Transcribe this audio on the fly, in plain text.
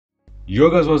Yo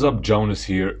guys, what's up? JAWneS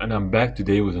here, and I'm back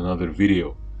today with another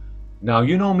video. Now,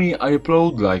 you know me, I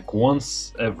upload like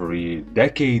once every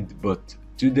decade, but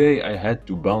today I had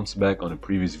to bounce back on a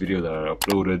previous video that I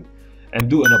uploaded and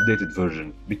do an updated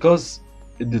version because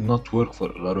it did not work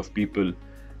for a lot of people,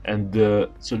 and the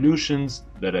solutions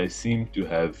that I seem to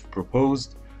have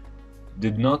proposed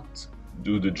did not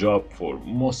do the job for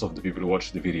most of the people who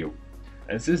watched the video.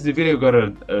 And since the video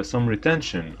got some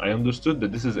retention, I understood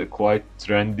that this is a quite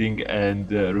trending and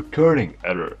recurring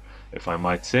error, if I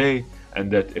might say,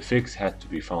 and that a fix had to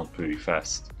be found pretty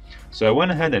fast. So I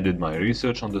went ahead and did my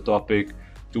research on the topic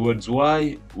towards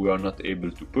why we are not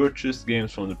able to purchase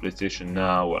games from the PlayStation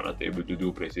Now, we're not able to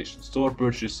do PlayStation Store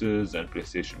purchases, and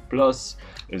PlayStation Plus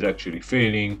is actually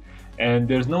failing, and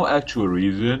there's no actual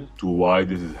reason to why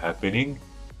this is happening.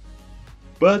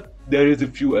 But there is a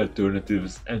few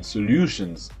alternatives and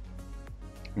solutions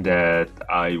that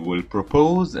I will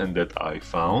propose and that I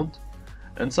found,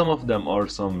 and some of them are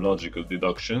some logical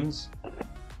deductions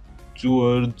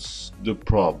towards the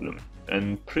problem.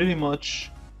 And pretty much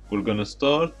we're gonna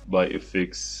start by a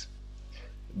fix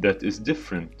that is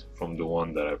different from the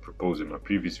one that I proposed in my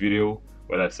previous video,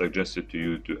 where I suggested to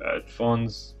you to add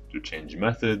funds, to change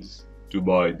methods, to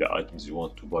buy the items you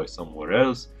want to buy somewhere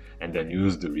else, and then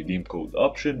use the redeem code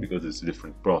option because it's a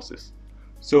different process.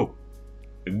 So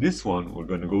in this one we're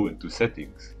going to go into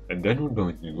settings, and then we're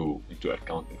going to go into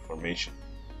account information.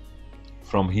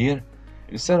 From here,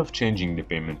 instead of changing the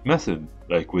payment method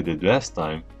like we did last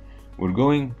time, we're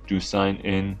going to sign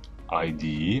in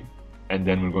ID, and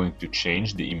then we're going to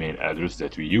change the email address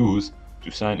that we use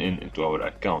to sign in into our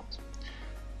account.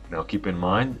 Now keep in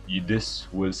mind,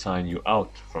 this will sign you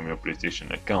out from your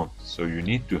PlayStation account, so you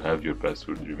need to have your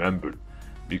password remembered,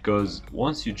 because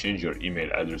once you change your email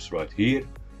address right here,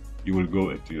 you will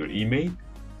go into your email,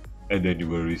 and then you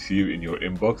will receive in your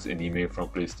inbox an email from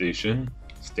PlayStation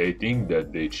stating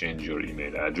that they changed your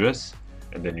email address,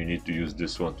 and then you need to use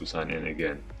this one to sign in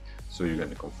again. So you're going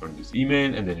to confirm this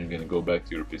email, and then you're going to go back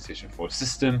to your PlayStation 4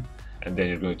 system, and then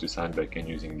you're going to sign back in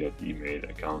using that email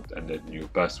account and that new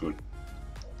password.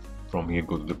 From here,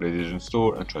 go to the PlayStation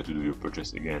Store and try to do your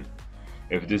purchase again.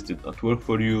 If this did not work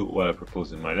for you, what I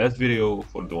proposed in my last video,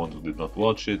 for the ones who did not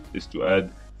watch it, is to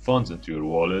add funds into your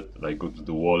wallet. Like, go to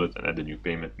the wallet and add a new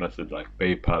payment method like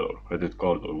PayPal or credit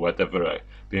card or whatever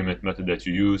payment method that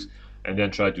you use, and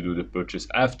then try to do the purchase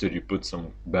after you put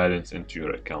some balance into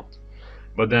your account.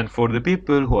 But then for the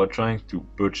people who are trying to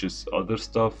purchase other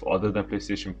stuff other than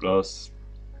PlayStation Plus,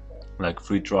 like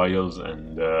free trials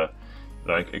and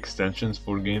like extensions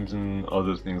for games and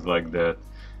other things like that,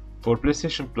 for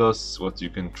PlayStation Plus, what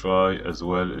you can try as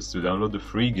well is to download the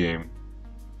free game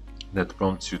that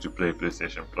prompts you to play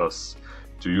PlayStation Plus,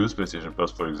 to use PlayStation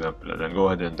Plus for example, and then go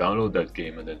ahead and download that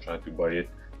game and then try to buy it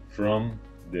from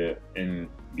the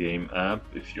in-game app,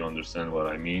 if you understand what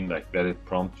I mean. Like, let it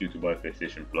prompt you to buy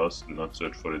PlayStation Plus, do not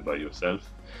search for it by yourself.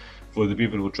 For the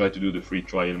people who try to do the free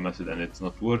trial method and it's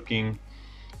not working,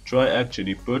 try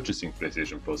actually purchasing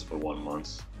PlayStation Plus for 1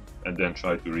 month and then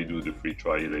try to redo the free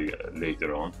trial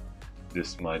later on.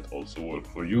 This might also work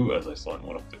for you, as I saw in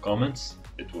one of the comments.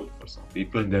 It worked for some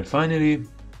people. And then finally,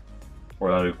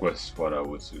 what I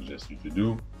would suggest you to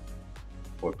do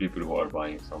for people who are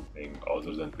buying something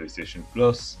other than PlayStation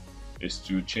Plus is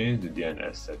to change the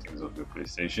DNS settings of your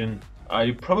PlayStation.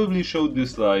 I probably showed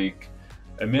this like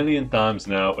a million times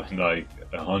now in like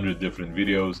 100 different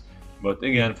videos. But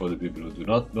again, for the people who do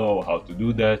not know how to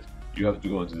do that, you have to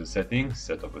go into the settings,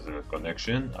 set up Ethernet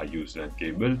connection. I use LAN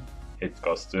cable, hit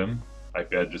custom,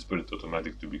 IP address, put it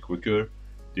automatic to be quicker,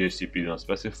 DHCP don't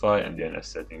specify, and DNS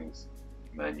settings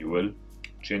manual.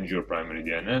 Change your primary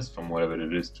DNS from whatever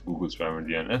it is to Google's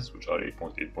primary DNS, which are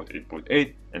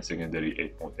 8.8.8.8 and secondary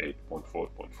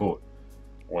 8.8.4.4.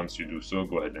 Once you do so,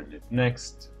 go ahead and hit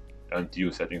next.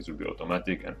 NTU settings will be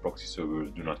automatic and proxy servers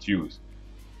do not use.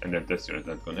 And then test your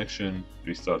internet connection,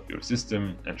 restart your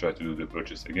system, and try to do the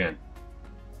purchase again.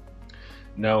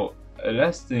 Now, a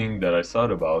last thing that I thought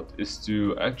about is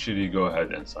to actually go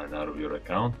ahead and sign out of your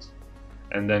account,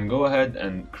 and then go ahead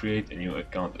and create a new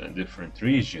account in a different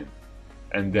region,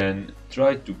 and then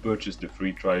try to purchase the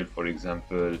free trial. For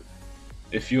example,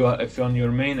 if on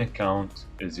your main account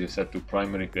is you set to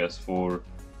primary PS4,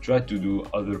 try to do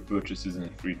other purchases and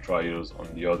free trials on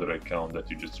the other account that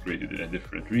you just created in a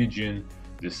different region.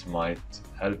 This might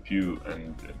help you,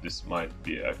 and this might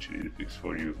be actually the fix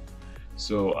for you.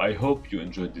 So I hope you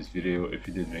enjoyed this video. If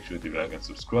you did, make sure to like and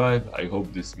subscribe. I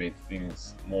hope this made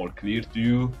things more clear to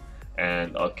you,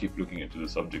 and I'll keep looking into the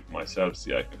subject myself,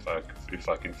 see if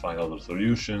I can find other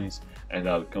solutions, and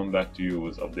I'll come back to you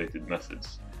with updated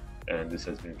methods. And this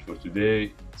has been it for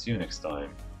today. See you next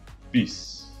time.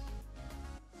 Peace.